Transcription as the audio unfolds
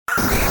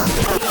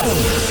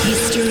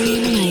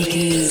History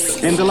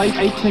Makers. In the late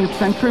 18th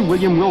century,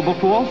 William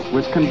Wilberforce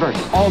was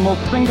converted.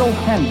 Almost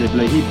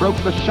single-handedly, he broke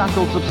the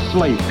shackles of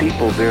slavery.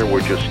 People there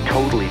were just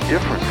totally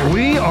different.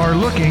 We are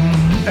looking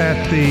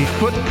at the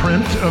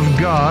footprint of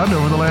God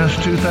over the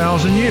last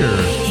 2,000 years.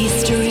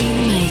 History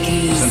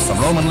Makers. Since the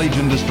Roman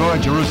legion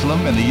destroyed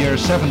Jerusalem in the year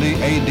 70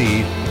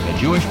 A.D., the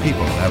Jewish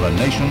people have a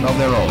nation of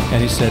their own.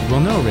 And he said, well,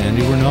 no,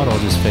 Randy, we're not all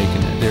just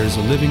faking it. There's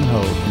a living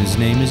hope, and his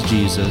name is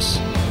Jesus.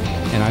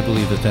 And I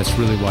believe that that's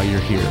really why you're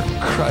here.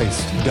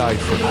 Christ died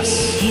for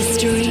us.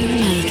 History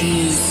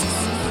Makers.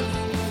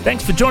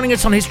 Thanks for joining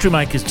us on History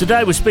Makers.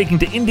 Today we're speaking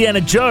to Indiana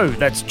Joe.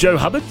 That's Joe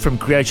Hubbard from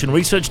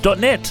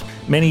creationresearch.net.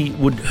 Many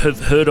would have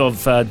heard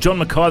of John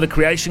Mackay, the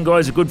creation guy,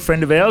 is a good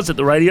friend of ours at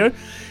the radio.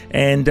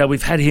 And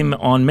we've had him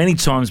on many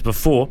times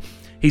before.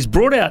 He's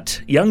brought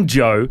out young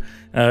Joe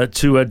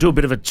to do a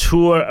bit of a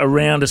tour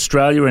around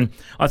Australia, and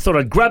I thought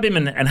I'd grab him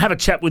and have a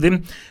chat with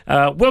him.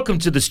 Welcome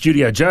to the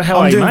studio, Joe. How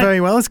are you, mate? I'm doing very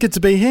well. It's good to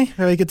be here.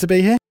 Very good to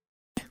be here.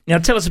 Now,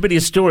 tell us a bit of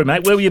your story,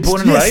 mate. Where were you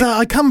born and raised? Yes,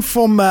 I come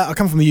from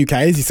the UK,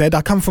 as you said.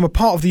 I come from a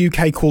part of the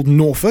UK called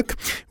Norfolk,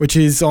 which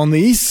is on the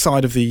east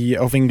side of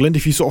England.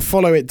 If you sort of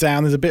follow it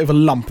down, there's a bit of a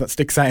lump that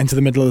sticks out into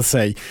the middle of the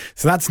sea.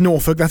 So that's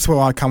Norfolk. That's where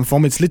I come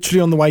from. It's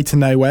literally on the way to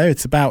nowhere.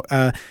 It's about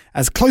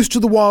as close to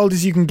the wild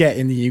as you can get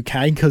in the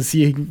UK, because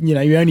you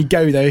only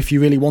go there if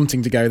you're really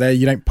wanting to go there.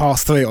 You don't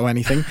pass through it or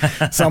anything.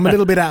 So I'm a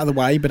little bit out of the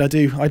way, but I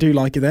do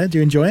like it there. Do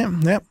you enjoy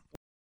it? Yep.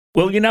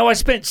 Well, I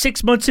spent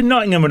 6 months in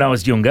Nottingham when I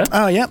was younger.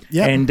 Oh, yeah.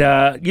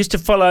 And used to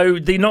follow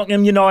the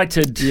Nottingham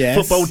United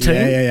football team.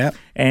 Yeah.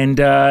 And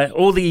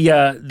all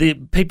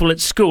the people at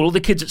school, all the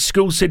kids at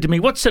school said to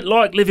me, "What's it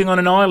like living on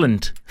an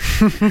island?"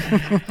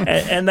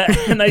 and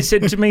they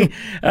said to me,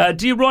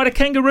 "Do you ride a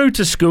kangaroo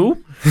to school?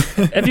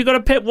 Have you got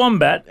a pet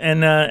wombat?"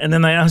 And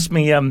then they asked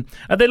me,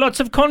 "Are there lots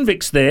of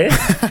convicts there?"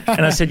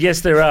 And I said,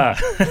 "Yes, there are."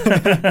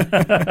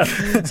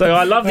 So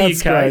I love the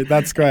UK.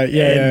 That's great.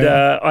 And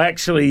I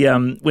actually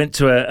went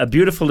to a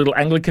beautiful little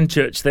Anglican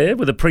church there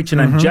with a preacher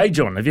named J.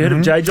 John. Have you heard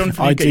of J. John?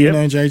 I do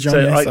know J. John. So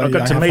yes, I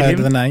got to meet heard him.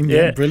 Of the name.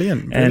 Yeah,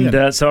 brilliant.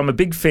 And so I'm a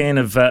big fan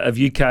of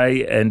UK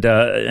and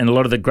a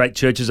lot of the great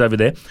churches over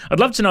there. I'd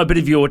love to know a bit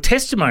of your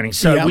testimony.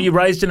 So were you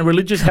raised in a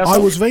religious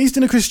household? I was raised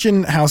in a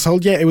Christian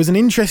household. Yeah, it was an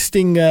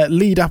interesting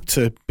lead up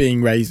to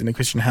being raised in a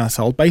Christian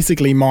household.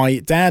 Basically, my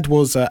dad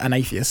was an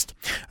atheist,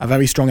 a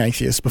very strong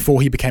atheist,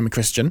 before he became a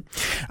Christian.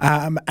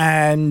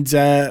 And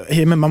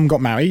him and mum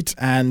got married,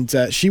 and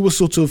she was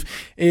sort of,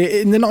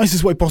 in the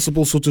nicest way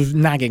possible, sort of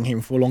nagging him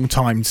for a long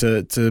time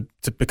to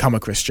become a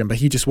Christian, but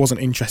he just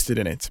wasn't interested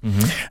in it.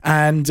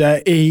 And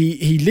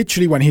he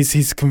literally went,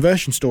 his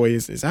conversion story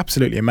is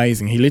absolutely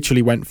amazing. He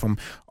literally went from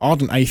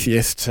ardent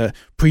atheist to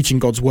preaching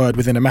God's word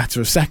within a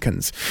matter of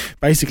seconds,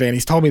 basically. And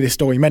he's told me this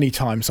story many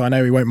times, so I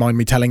know he won't mind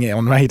me telling it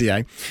on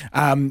radio.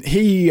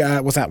 He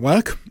was at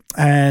work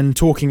and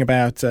talking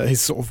about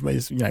his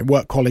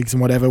work colleagues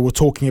and whatever were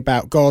talking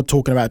about God,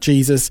 talking about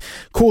Jesus,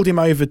 called him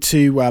over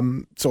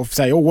to sort of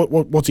say, "Oh,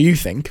 what do you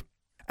think?"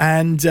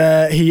 And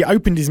he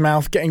opened his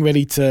mouth, getting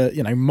ready to,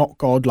 mock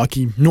God like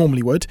he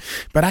normally would,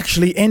 but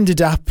actually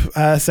ended up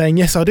saying,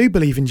 "Yes, I do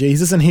believe in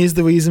Jesus, and here's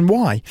the reason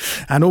why."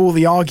 And all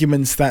the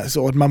arguments that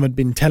sort of mum had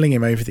been telling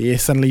him over the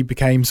years suddenly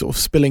became sort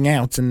of spilling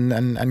out,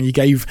 and he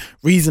gave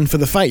reason for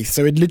the faith.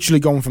 So it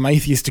literally gone from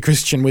atheist to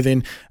Christian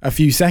within a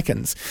few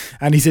seconds.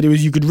 And he said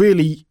you could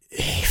really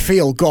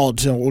feel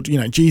God, or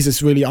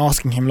Jesus really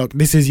asking him, "Look,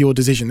 this is your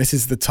decision. This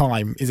is the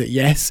time. Is it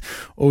yes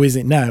or is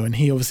it no?" And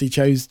he obviously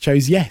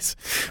chose yes.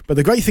 But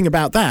the great thing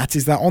about that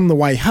is that on the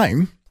way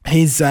home,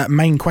 his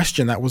main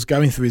question that was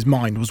going through his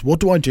mind was,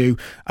 what do I do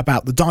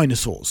about the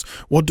dinosaurs?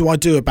 What do I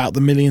do about the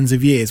millions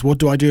of years? What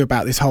do I do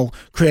about this whole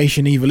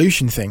creation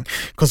evolution thing?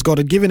 Because God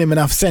had given him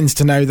enough sense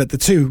to know that the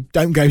two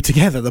don't go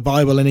together. The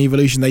Bible and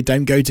evolution, they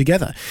don't go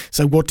together.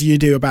 So what do you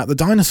do about the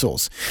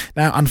dinosaurs?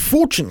 Now,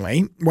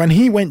 unfortunately, when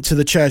he went to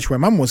the church where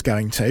mum was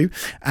going to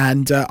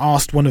and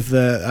asked one of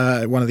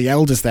the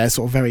elders there,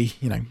 sort of very,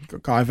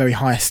 guy of very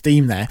high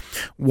esteem there,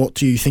 what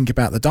do you think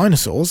about the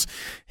dinosaurs?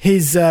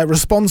 His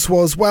response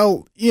was,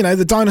 well,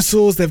 the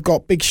dinosaurs, they've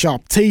got big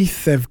sharp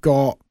teeth, they've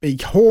got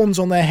big horns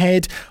on their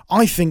head.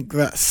 I think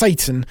that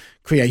Satan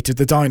created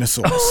the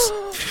dinosaurs.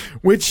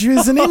 Which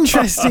is an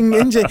interesting...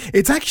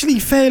 It's actually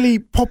fairly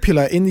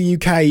popular in the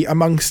UK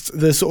amongst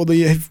the sort of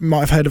you might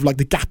have heard of like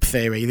the gap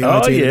theory. The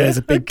idea that there's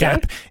a big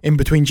gap in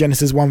between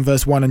Genesis 1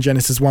 verse 1 and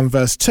Genesis 1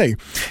 verse 2.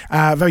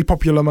 Very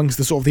popular amongst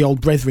the sort of the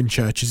old Brethren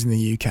churches in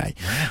the UK.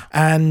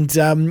 And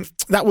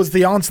that was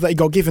the answer that he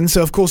got given.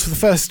 So of course, for the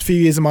first few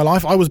years of my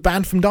life, I was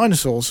banned from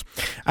dinosaurs.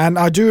 And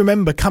I do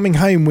remember coming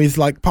home with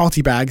like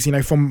party bags,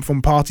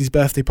 from parties,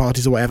 birthday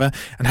parties or whatever,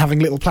 and having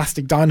little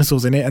plastic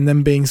dinosaurs in it, and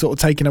then being sort of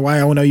taken away.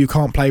 "Oh no, you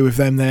can't play with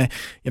them. They're,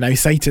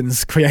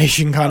 Satan's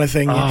creation," kind of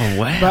thing. Oh,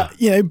 wow.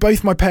 But,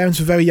 both my parents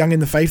were very young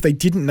in the faith. They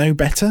didn't know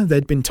better.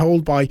 They'd been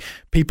told by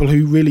people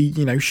who really,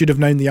 should have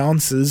known the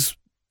answers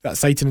that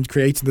Satan had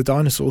created the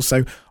dinosaurs.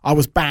 So I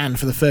was banned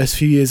for the first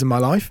few years of my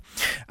life.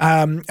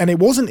 And it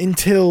wasn't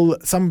until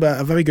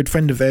a very good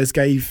friend of theirs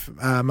gave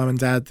Mum and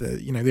Dad,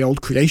 the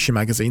old Creation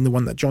magazine, the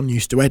one that John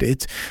used to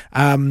edit,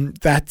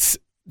 that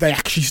they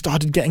actually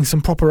started getting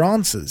some proper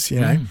answers,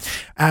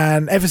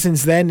 And ever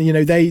since then,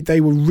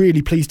 they were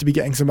really pleased to be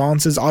getting some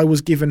answers. I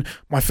was given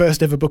my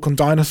first ever book on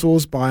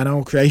dinosaurs by an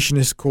old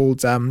creationist called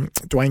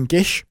Duane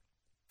Gish,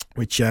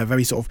 which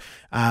very sort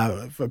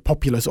of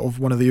popular, sort of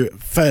one of the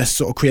first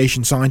sort of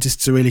creation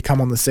scientists to really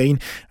come on the scene.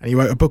 And he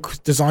wrote a book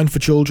designed for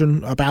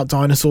children about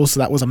dinosaurs, so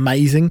that was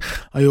amazing.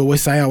 I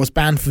always say I was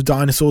banned for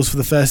dinosaurs for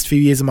the first few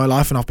years of my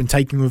life, and I've been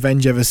taking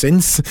revenge ever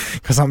since,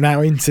 because I'm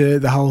now into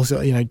the whole,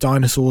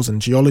 dinosaurs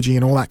and geology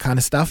and all that kind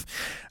of stuff.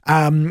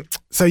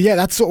 So yeah,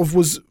 that sort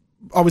of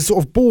I was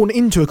sort of born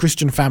into a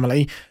Christian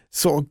family,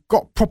 sort of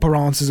got proper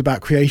answers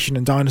about creation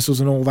and dinosaurs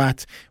and all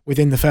that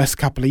within the first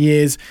couple of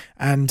years,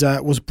 and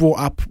was brought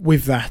up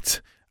with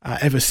that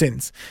ever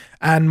since.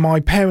 And my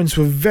parents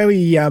were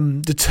very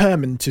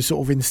determined to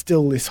sort of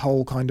instill this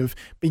whole kind of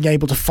being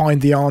able to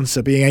find the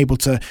answer, being able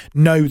to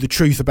know the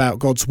truth about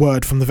God's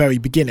word from the very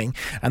beginning.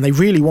 And they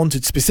really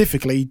wanted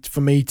specifically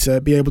for me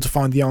to be able to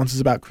find the answers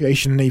about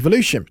creation and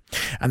evolution.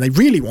 And they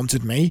really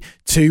wanted me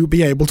to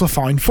be able to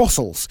find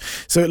fossils.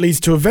 So it leads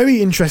to a very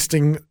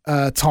interesting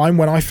time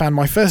when I found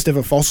my first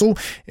ever fossil.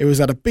 It was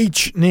at a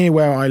beach near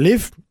where I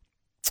live,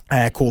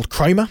 called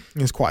Cromer.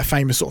 It's quite a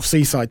famous sort of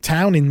seaside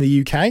town in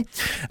the UK,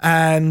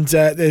 and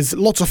there's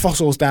lots of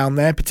fossils down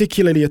there,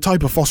 particularly a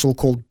type of fossil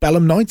called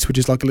belemnites, which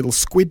is like a little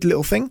squid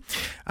little thing,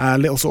 a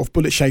little sort of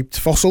bullet-shaped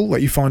fossil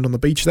that you find on the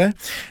beach there.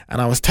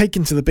 And I was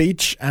taken to the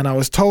beach, and I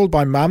was told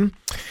by Mum,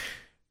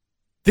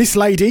 this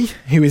lady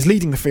who is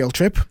leading the field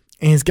trip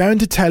is going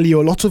to tell you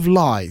a lot of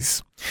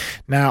lies.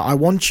 Now, I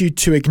want you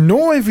to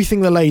ignore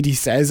everything the lady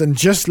says and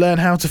just learn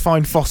how to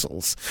find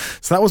fossils.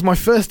 So that was my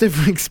first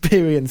ever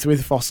experience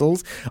with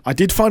fossils. I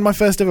did find my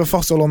first ever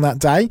fossil on that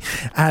day,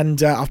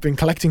 and I've been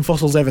collecting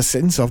fossils ever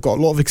since, so I've got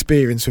a lot of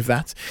experience with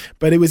that.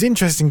 But it was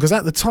interesting because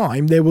at the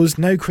time, there was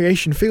no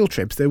creation field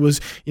trips. There was,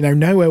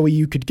 nowhere where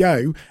you could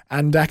go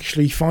and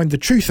actually find the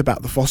truth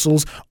about the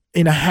fossils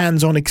in a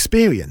hands-on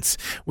experience,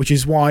 which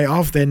is why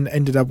I've then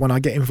ended up, when I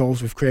get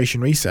involved with creation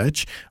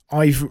research,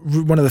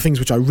 one of the things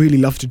which I really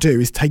love to do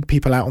is take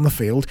people out on the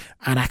field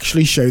and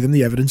actually show them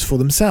the evidence for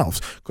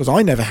themselves, because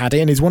I never had it,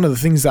 and it's one of the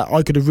things that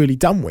I could have really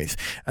done with,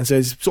 and so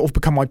it's sort of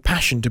become my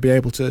passion to be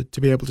able to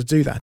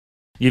do that.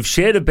 You've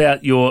shared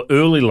about your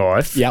early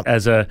life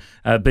as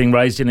being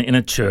raised in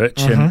a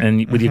church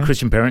and with your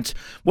Christian parents.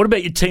 What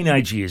about your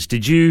teenage years?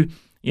 Did you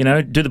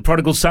do the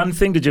prodigal son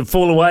thing? Did you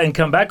fall away and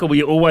come back, or were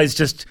you always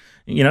just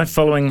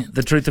following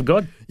the truth of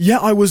God? Yeah,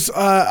 I was.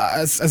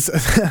 I'd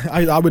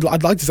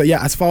like to say,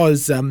 as far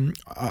as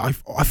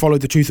I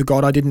followed the truth of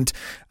God. I didn't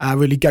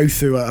really go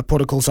through a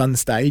prodigal son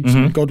stage.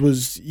 God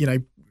was,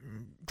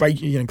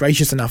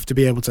 gracious enough to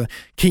be able to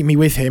keep me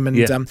with him,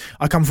 and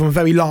I come from a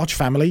very large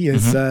family.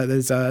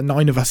 There's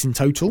 9 of us in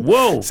total.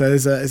 Whoa! So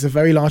there's a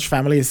very large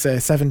family. It's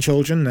 7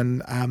 children,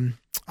 and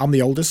I'm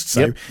the oldest,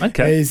 so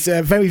it's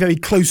a very, very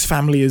close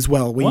family as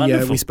well.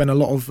 We spent a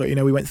lot of,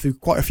 we went through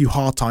quite a few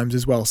hard times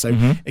as well, so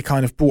it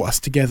kind of brought us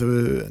together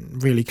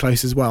really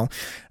close as well.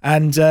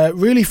 And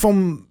really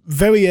from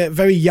very,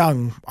 very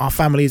young, our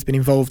family has been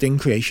involved in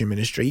creation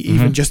ministry,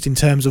 even just in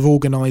terms of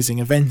organising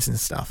events and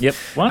stuff. Yep,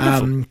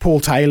 wonderful. Paul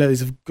Taylor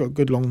is a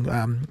good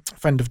long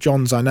friend of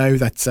John's. I know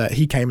that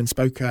he came and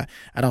spoke at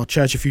our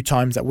church a few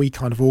times that we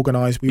kind of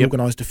organised. We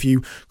organised a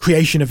few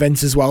creation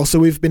events as well, so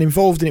we've been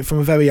involved in it from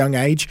a very young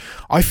age.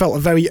 I felt a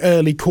very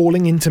early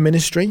calling into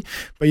ministry,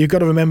 but you've got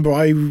to remember,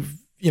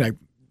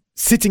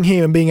 sitting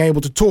here and being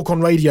able to talk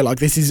on radio like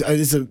this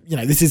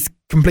this is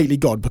completely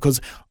God, because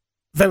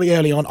very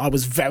early on I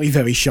was very,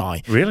 very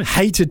shy. Really?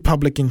 Hated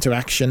public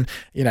interaction.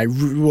 I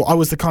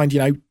was the kind,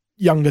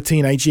 younger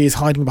teenage years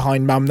hiding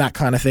behind mum, that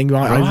kind of thing,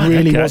 right? I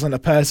really wasn't a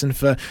person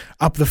for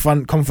up the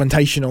front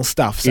confrontational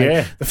stuff.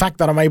 So the fact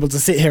that I'm able to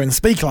sit here and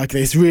speak like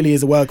this really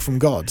is a work from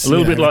God. A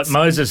little bit like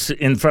Moses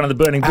in front of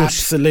the burning bush.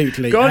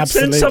 Absolutely. God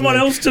sent someone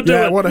else to do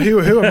it.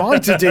 Who am I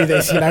to do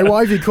this?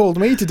 Why have you called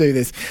me to do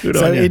this?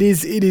 So it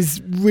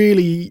is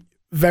really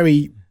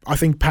very, I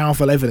think,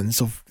 powerful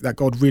evidence of that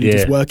God really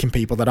does work in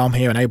people, that I'm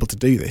here and able to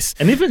do this.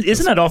 And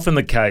isn't that often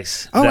the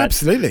case? Oh,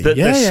 absolutely. The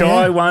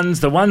shy ones,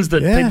 the ones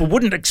that people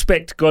wouldn't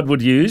expect God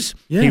would use,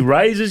 He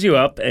raises you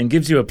up and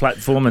gives you a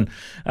platform. And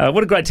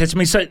what a great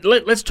testimony. So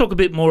let's talk a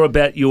bit more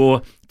about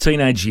your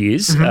teenage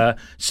years.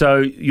 So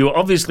you're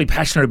obviously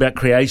passionate about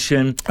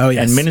creation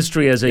and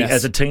ministry as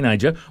a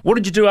teenager. What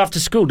did you do after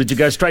school? Did you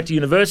go straight to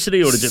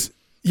university, or did you...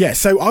 Yeah,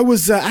 so I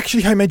was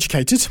actually home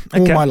educated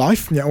all my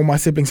life. Yeah, all my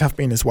siblings have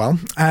been as well,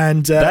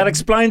 and that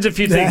explains a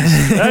few things.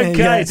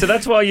 Okay, so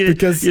that's why you're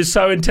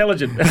so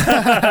intelligent.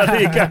 There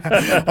you go.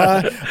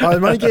 I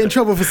might get in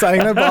trouble for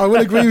saying that, but I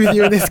will agree with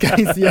you in this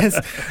case. Yes.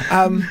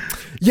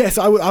 Yes,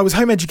 I was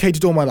home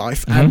educated all my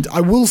life, and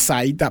I will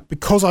say that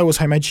because I was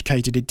home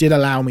educated, it did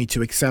allow me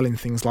to excel in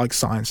things like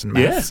science and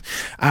maths,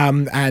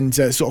 and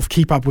sort of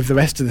keep up with the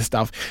rest of the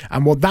stuff.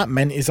 And what that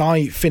meant is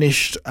I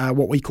finished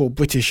what we call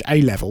British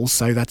A-levels,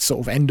 so that's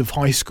sort of end of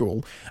high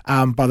school,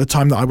 by the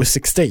time that I was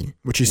 16,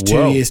 which is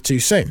 2 years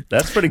too soon.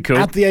 That's pretty cool.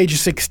 At the age of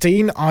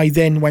 16, I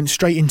then went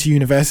straight into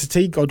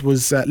university. God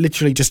was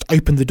literally just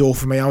opened the door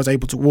for me. I was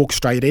able to walk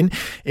straight in.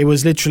 It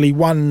was literally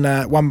one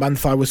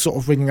month I was sort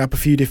of ringing up a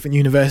few different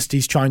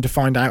universities trying to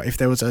find out if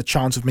there was a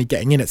chance of me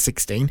getting in at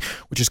 16,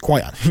 which is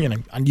quite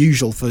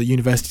unusual for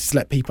universities to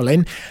let people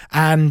in.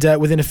 And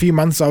within a few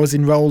months I was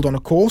enrolled on a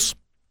course,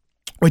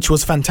 which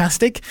was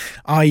fantastic.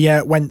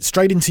 I went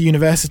straight into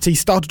university,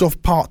 started off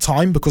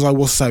part-time because I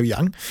was so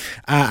young,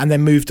 and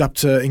then moved up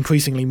to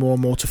increasingly more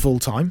and more to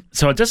full-time.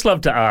 So I'd just love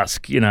to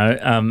ask,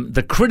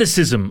 the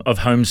criticism of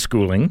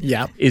homeschooling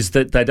is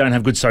that they don't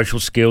have good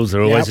social skills.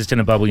 They're always just in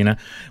a bubble,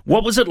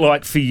 What was it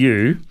like for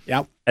you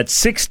at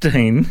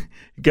 16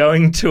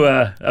 going to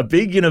a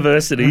big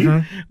university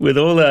with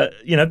all the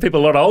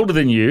people a lot older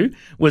than you?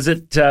 Was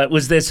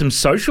there some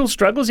social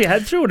struggles you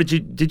had through, or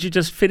did you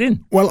just fit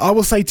in? Well, I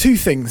will say two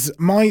things.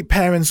 My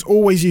parents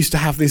always used to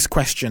have this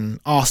question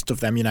asked of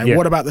them,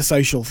 what about the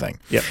social thing?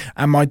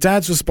 And my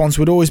dad's response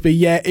would always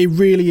be, it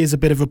really is a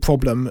bit of a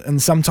problem,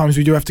 and sometimes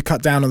we do have to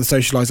cut down on the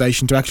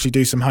socialisation to actually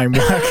do some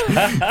homework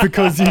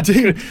because you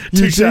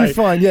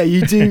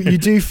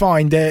do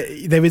find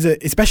there is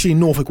especially in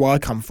Norfolk where I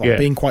come from,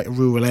 being quite a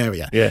rural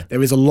area,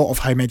 there is a lot of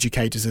home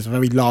educators. There's a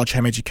very large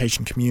home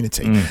education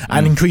community,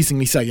 and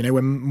increasingly so.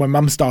 When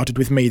Mum started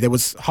with me, there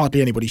was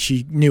hardly anybody.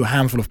 She knew a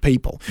handful of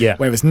people.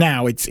 Whereas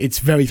now it's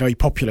very, very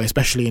popular,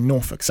 especially in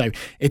Norfolk. So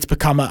it's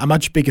become a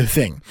much bigger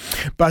thing.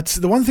 But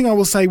the one thing I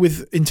will say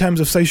in terms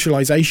of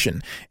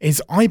socialisation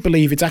is I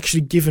believe it's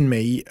actually given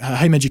me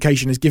home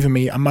education has given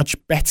me a much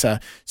better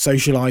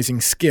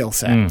socialising skill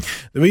set.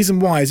 The reason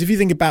why is if you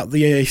think about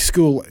the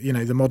school,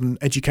 the modern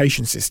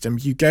education system,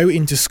 you go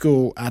into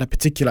school at a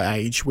particular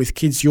age with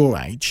kids your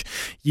age.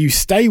 You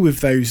stay with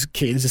those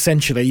kids,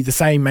 essentially the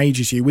same age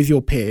as you, with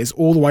your peers,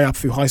 all the way up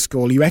through high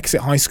school. You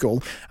exit high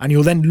school and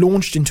you're then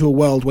launched into a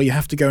world where you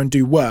have to go and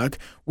do work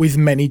with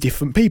many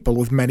different people,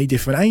 with many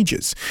different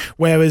ages.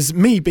 Whereas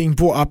me being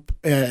brought up,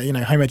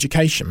 home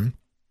education,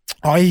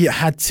 I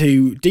had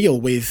to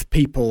deal with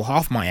people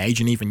half my age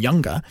and even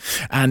younger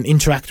and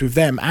interact with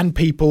them and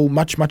people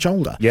much, much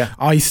older.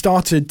 I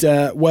started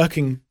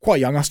working quite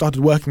young. I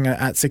started working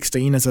at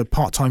 16 as a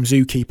part-time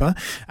zookeeper,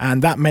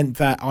 and that meant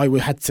that I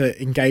had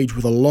to engage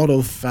with a lot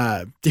of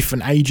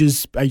different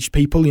aged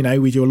people.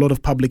 We do a lot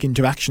of public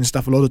interaction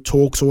stuff, a lot of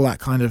talks, all that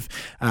kind of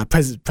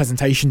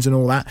presentations and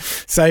all that.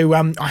 So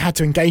I had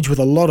to engage with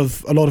a lot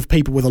of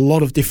people with a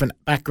lot of different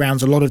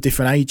backgrounds, a lot of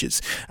different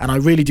ages, and I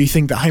really do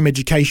think that home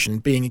education,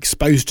 being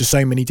exposed to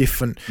so many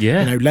different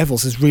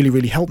levels, has really,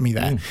 really helped me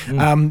there.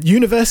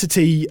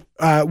 University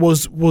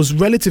was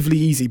relatively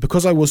easy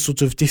because I was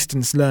sort of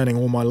distance learning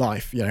all my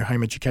life,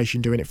 home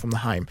education, doing it from the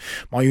home.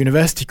 My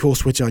university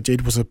course, which I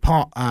did, was a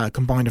part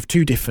combined of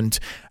two different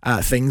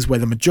things, where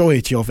the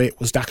majority of it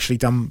was actually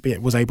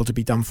was able to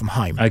be done from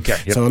home.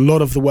 So a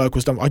lot of the work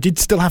was done. I did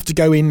still have to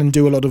go in and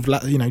do a lot of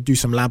do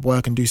some lab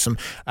work and do some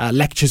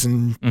lectures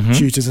and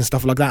tutors and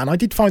stuff like that, and I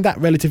did find that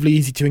relatively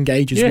easy to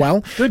engage as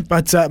well. Good.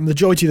 But the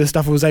majority of the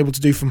stuff I was able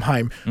to do from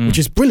home, which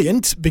is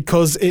brilliant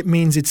because it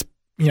means it's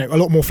a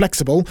lot more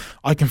flexible.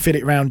 I can fit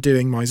it around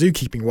doing my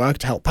zookeeping work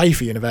to help pay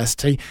for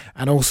university,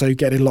 and also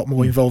get a lot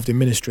more involved in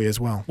ministry as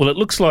well. Well, it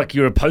looks like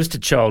you're a poster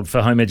child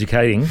for home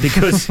educating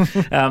because,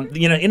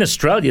 in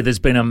Australia, there's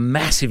been a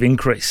massive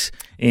increase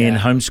in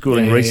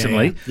homeschooling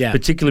recently,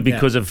 particularly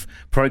because of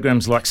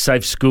programs like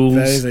Safe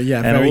Schools and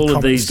very all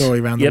of these. Story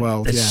around the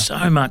world. There's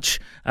so much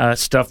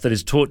stuff that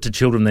is taught to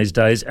children these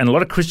days, and a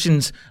lot of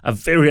Christians are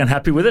very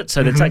unhappy with it,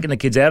 so they're taking the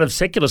kids out of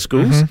secular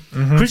schools.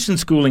 Christian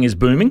schooling is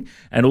booming,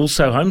 and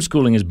also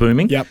homeschooling is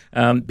booming,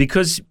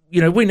 because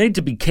we need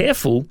to be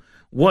careful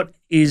what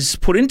is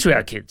put into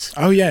our kids.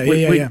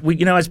 We,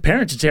 as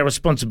parents, it's our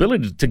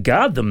responsibility to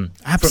guard them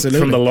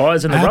from the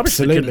lies and the rubbish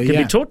that can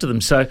be taught to them.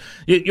 So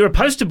you're a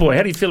poster boy.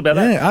 How do you feel about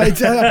that?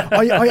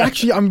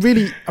 I'm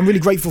really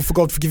grateful for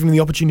God for giving me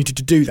the opportunity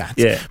to do that.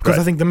 Because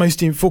I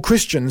think for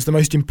Christians, the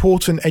most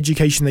important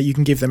education that you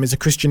can give them is a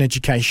Christian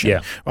education.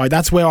 Right,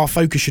 that's where our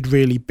focus should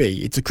really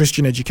be. It's a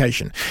Christian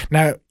education.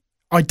 Now,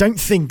 I don't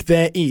think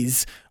there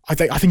is. I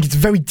think it's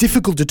very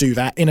difficult to do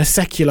that in a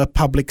secular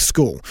public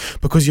school,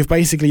 because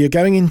you're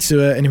going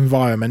into an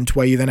environment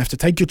where you then have to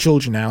take your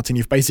children out, and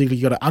you've basically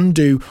got to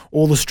undo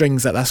all the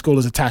strings that school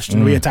has attached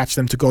and reattach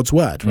them to God's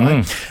word,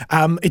 right?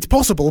 It's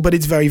possible, but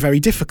it's very, very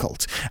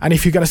difficult. And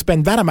if you're going to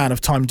spend that amount of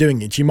time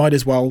doing it, you might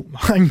as well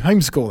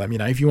homeschool them,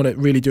 if you want to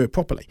really do it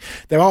properly.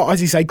 There are,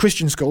 as you say,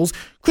 Christian schools.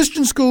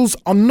 Christian schools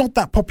are not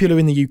that popular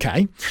in the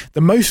UK.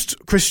 The most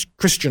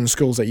Christian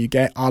schools that you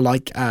get are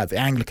like the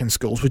Anglican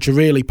schools, which are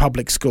really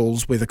public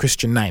schools with a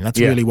Christian name. That's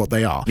really what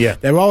they are.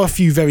 There are a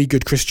few very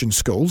good Christian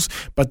schools,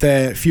 but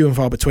they're few and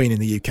far between in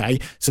the UK.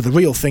 So the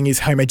real thing is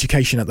home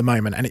education at the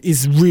moment, and it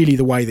is really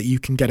the way that you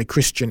can get a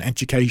Christian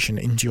education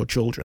into your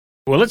children.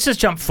 Well, let's just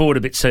jump forward a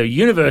bit. So,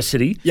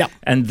 university,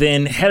 and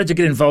then how did you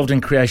get involved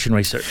in creation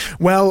research?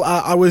 Well,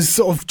 I was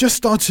sort of just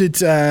started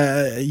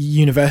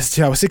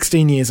university. I was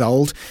 16 years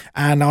old,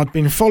 and I'd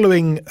been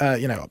following,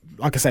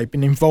 like I say,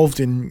 been involved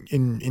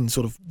in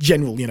sort of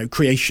general,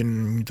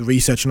 creation, the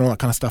research and all that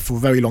kind of stuff for a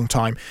very long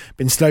time.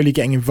 Been slowly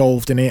getting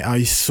involved in it.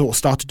 I sort of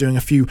started doing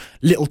a few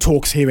little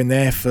talks here and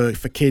there for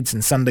kids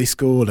and Sunday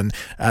school, and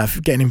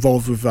getting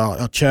involved with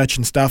our church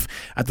and stuff.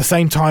 At the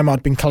same time,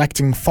 I'd been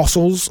collecting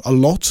fossils a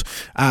lot,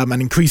 and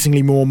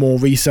increasingly more and more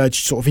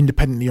research sort of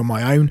independently on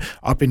my own.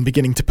 I've been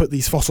beginning to put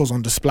these fossils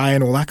on display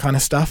and all that kind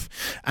of stuff.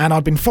 And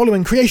I'd been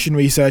following creation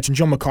research and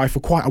John Mackay for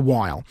quite a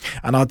while.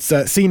 And I'd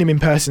seen him in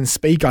person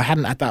speak. I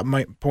hadn't at that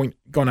point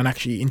gone and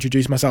actually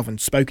introduced myself and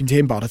spoken to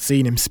him, but I'd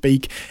seen him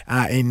speak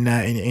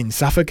in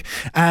Suffolk.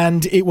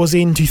 And it was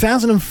in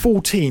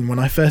 2014 when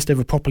I first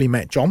ever properly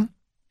met John.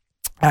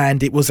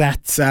 And it was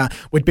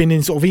we'd been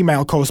in sort of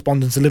email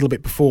correspondence a little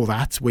bit before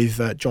that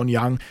with John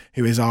Young,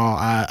 who is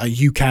our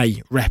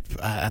UK rep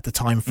at the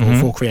time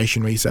for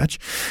creation research.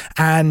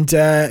 And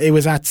it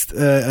was at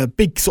a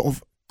big sort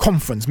of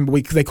conference.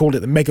 They called it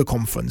the Mega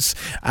Conference,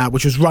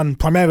 which was run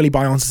primarily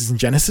by Answers in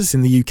Genesis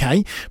in the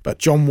UK. But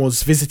John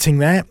was visiting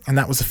there, and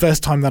that was the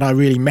first time that I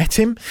really met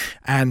him,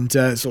 and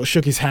sort of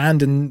shook his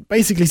hand and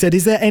basically said,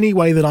 "Is there any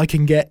way that I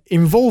can get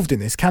involved in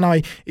this? Can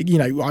I,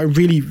 I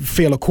really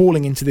feel a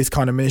calling into this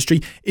kind of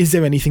ministry. Is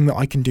there anything that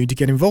I can do to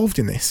get involved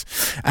in this?"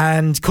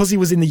 And because he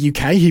was in the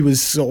UK, he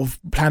was sort of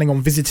planning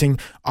on visiting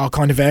our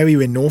kind of area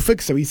in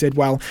Norfolk. So he said,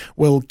 "Well,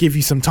 we'll give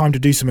you some time to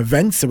do some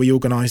events." So we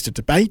organised a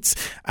debate.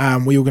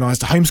 We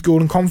organised a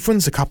homeschooling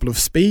conference, a couple of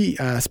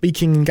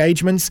speaking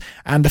engagements,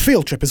 and a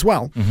field trip as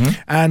well.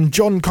 And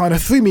John kind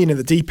of threw me in at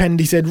the deep end.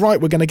 He said, "Right,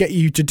 we're going to get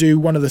you to do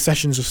one of the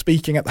sessions of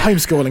speaking at the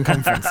homeschooling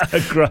conference."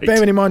 Great.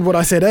 Bearing in mind what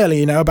I said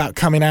earlier, about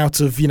coming out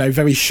of,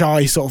 very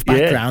shy sort of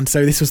background.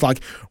 So this was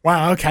like,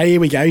 wow, okay, here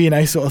we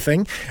go, sort of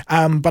thing.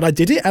 But I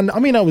did it. And I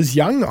mean, I was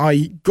young.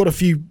 I got a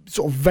few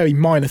sort of very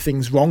minor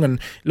things wrong. And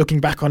looking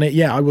back on it,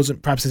 I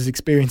wasn't perhaps as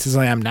experienced as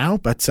I am now.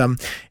 But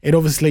it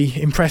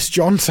obviously impressed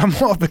John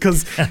somewhat,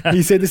 because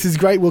he said, "This is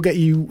great. We'll get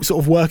you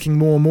sort of working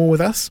more and more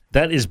with us."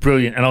 That is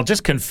brilliant. And I'll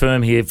just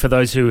confirm here for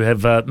those who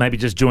have maybe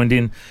just joined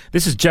in,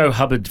 this is Joe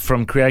Hubbard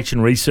from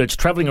Creation Research,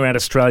 travelling around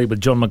Australia with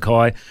John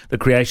Mackay, the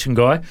creation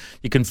guy.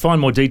 You can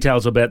find more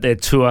details about their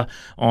tour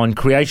on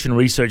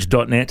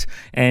creationresearch.net.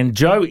 And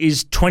Joe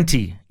is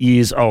 20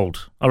 years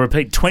old. I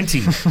repeat,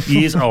 20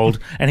 years old.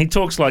 And he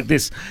talks like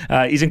this.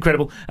 He's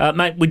incredible.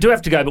 Mate, we do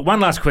have to go, but one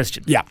last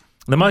question. Yeah.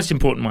 The most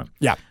important one.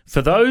 Yeah.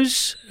 For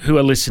those who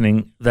are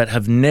listening that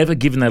have never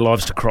given their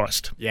lives to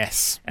Christ.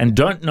 Yes. And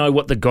don't know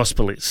what the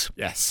gospel is.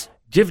 Yes.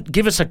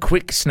 Give us a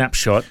quick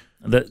snapshot.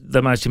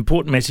 The most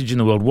important message in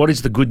the world. What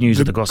is the good news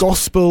of the gospel? The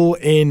gospel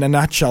in a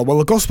nutshell. Well,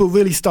 the gospel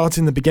really starts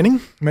in the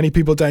beginning. Many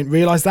people don't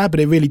realise that,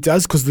 but it really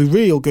does, because the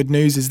real good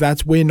news is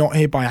that we're not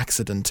here by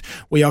accident.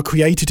 We are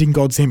created in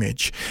God's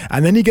image.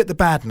 And then you get the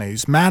bad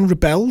news. Man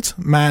rebelled.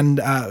 Man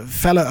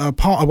fell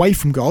apart away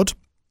from God.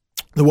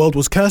 The world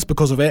was cursed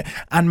because of it,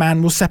 and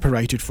man was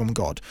separated from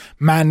God.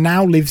 Man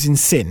now lives in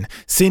sin.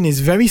 Sin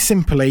is very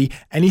simply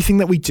anything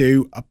that we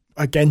do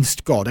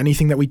against God,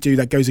 anything that we do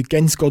that goes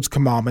against God's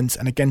commandments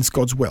and against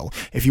God's will.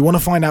 If you want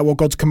to find out what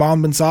God's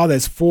commandments are,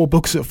 there's 5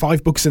 books of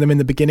them in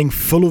the beginning,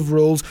 full of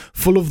rules,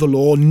 full of the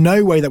law.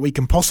 No way that we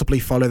can possibly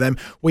follow them.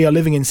 We are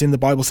living in sin. The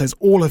Bible says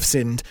all have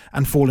sinned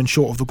and fallen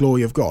short of the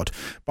glory of God.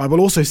 The Bible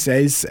also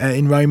says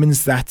in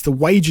Romans that the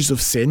wages of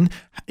sin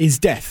is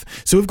death.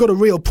 So we've got a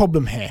real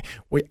problem here.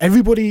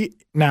 Everybody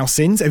now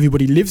sins,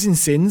 everybody lives in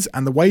sins,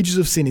 and the wages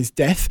of sin is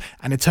death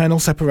and eternal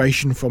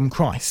separation from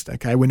Christ.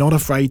 Okay, we're not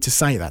afraid to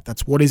say that.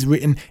 That's what is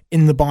written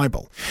in the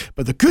Bible.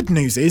 But the good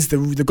news is,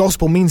 the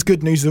gospel means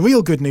good news. The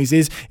real good news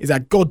is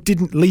that God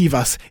didn't leave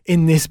us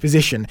in this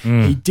position.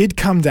 He did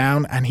come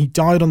down and he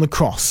died on the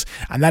cross.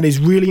 And that is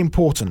really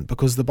important,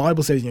 because the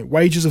Bible says,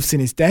 wages of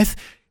sin is death.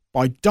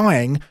 By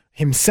dying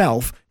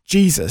himself,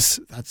 Jesus,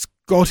 that's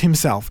God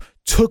himself,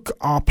 took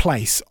our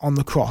place on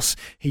the cross.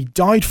 He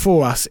died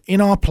for us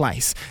in our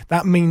place.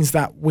 That means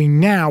that we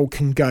now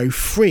can go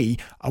free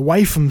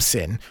away from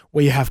sin.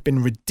 We have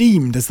been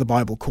redeemed, as the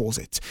Bible calls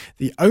it.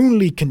 The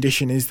only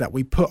condition is that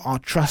we put our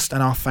trust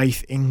and our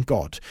faith in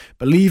God.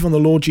 Believe on the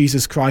Lord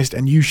Jesus Christ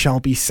and you shall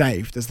be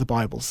saved, as the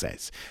Bible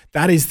says.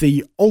 That is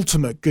the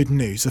ultimate good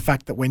news. The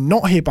fact that we're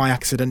not here by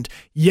accident.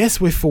 Yes,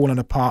 we've fallen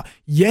apart.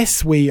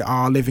 Yes, we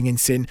are living in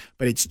sin,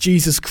 but it's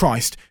Jesus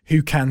Christ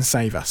who can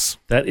save us.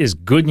 That is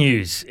good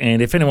news.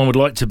 And if anyone would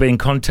like to be in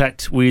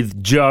contact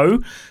with Joe,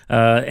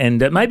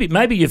 and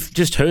maybe you've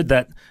just heard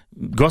that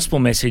gospel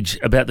message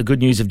about the good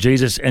news of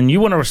Jesus and you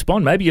want to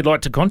respond, maybe you'd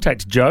like to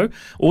contact Joe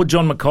or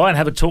John Mackay and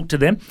have a talk to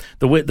them.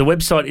 The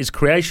website is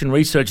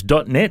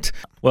creationresearch.net.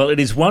 Well,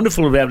 it is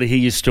wonderful to be able to hear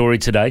your story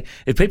today.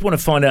 If people want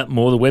to find out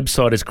more, the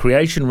website is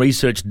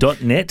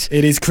creationresearch.net.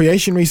 It is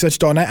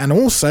creationresearch.net. And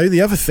also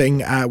the other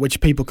thing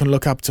which people can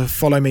look up to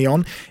follow me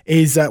on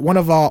is one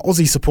of our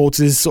Aussie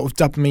supporters sort of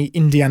dubbed me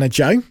Indiana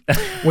Joe,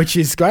 which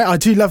is great. I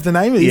do love the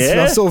name.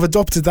 Yeah. I've sort of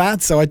adopted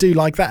that, so I do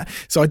like that.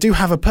 So I do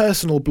have a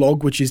personal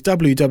blog, which is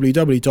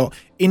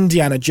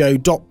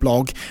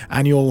www.indianajoe.blog,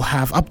 and you'll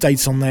have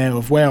updates on there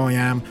of where I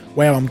am,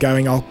 where I'm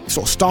going. I'll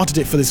sort of started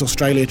it for this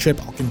Australia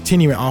trip. I'll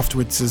continue it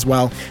afterwards as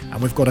well,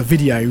 and we've got a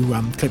video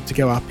clip to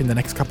go up in the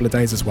next couple of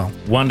days as well.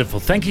 Wonderful.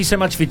 Thank you so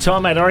much for your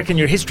time, mate. I reckon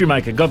you're a history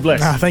maker. God bless.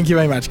 Thank you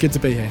very much. Good to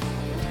be here.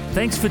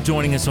 Thanks for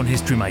joining us on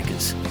History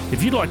Makers.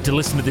 If you'd like to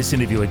listen to this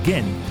interview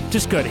again,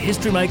 just go to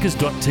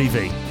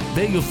historymakers.tv.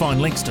 There you'll find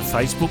links to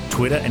Facebook,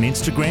 Twitter and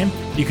Instagram.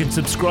 You can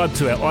subscribe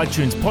to our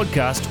iTunes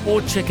podcast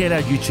or check out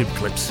our YouTube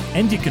clips.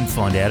 And you can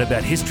find out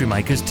about History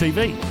Makers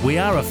TV. We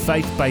are a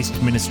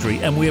faith-based ministry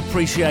and we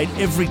appreciate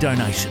every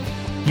donation.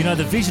 You know,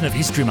 the vision of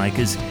History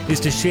Makers is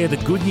to share the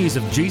good news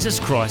of Jesus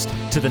Christ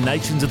to the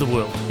nations of the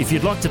world. If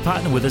you'd like to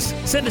partner with us,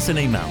 send us an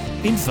email,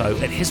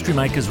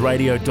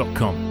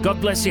 info@historymakersradio.com. God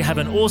bless you. Have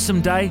an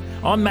awesome day.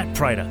 I'm Matt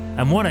Prater,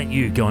 and why don't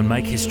you go and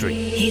make history?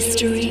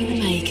 History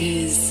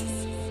Makers.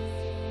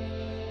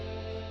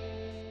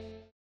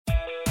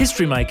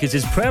 History Makers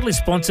is proudly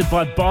sponsored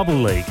by Bible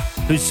League,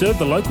 who serve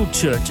the local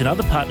church and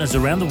other partners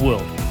around the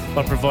world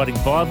by providing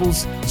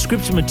Bibles,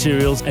 scripture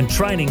materials and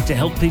training to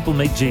help people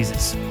meet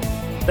Jesus.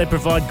 They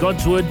provide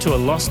God's Word to a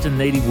lost and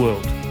needy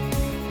world.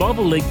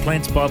 Bible League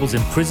plants Bibles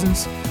in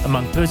prisons,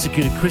 among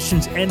persecuted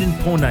Christians and in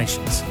poor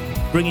nations,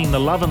 bringing the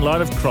love and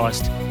light of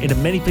Christ into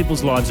many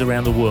people's lives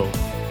around the world.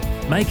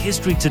 Make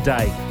history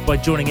today by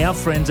joining our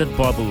friends at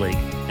Bible League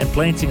and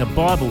planting a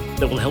Bible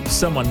that will help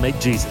someone meet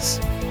Jesus.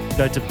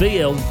 Go to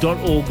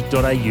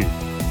bl.org.au.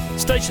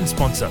 Station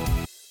sponsor,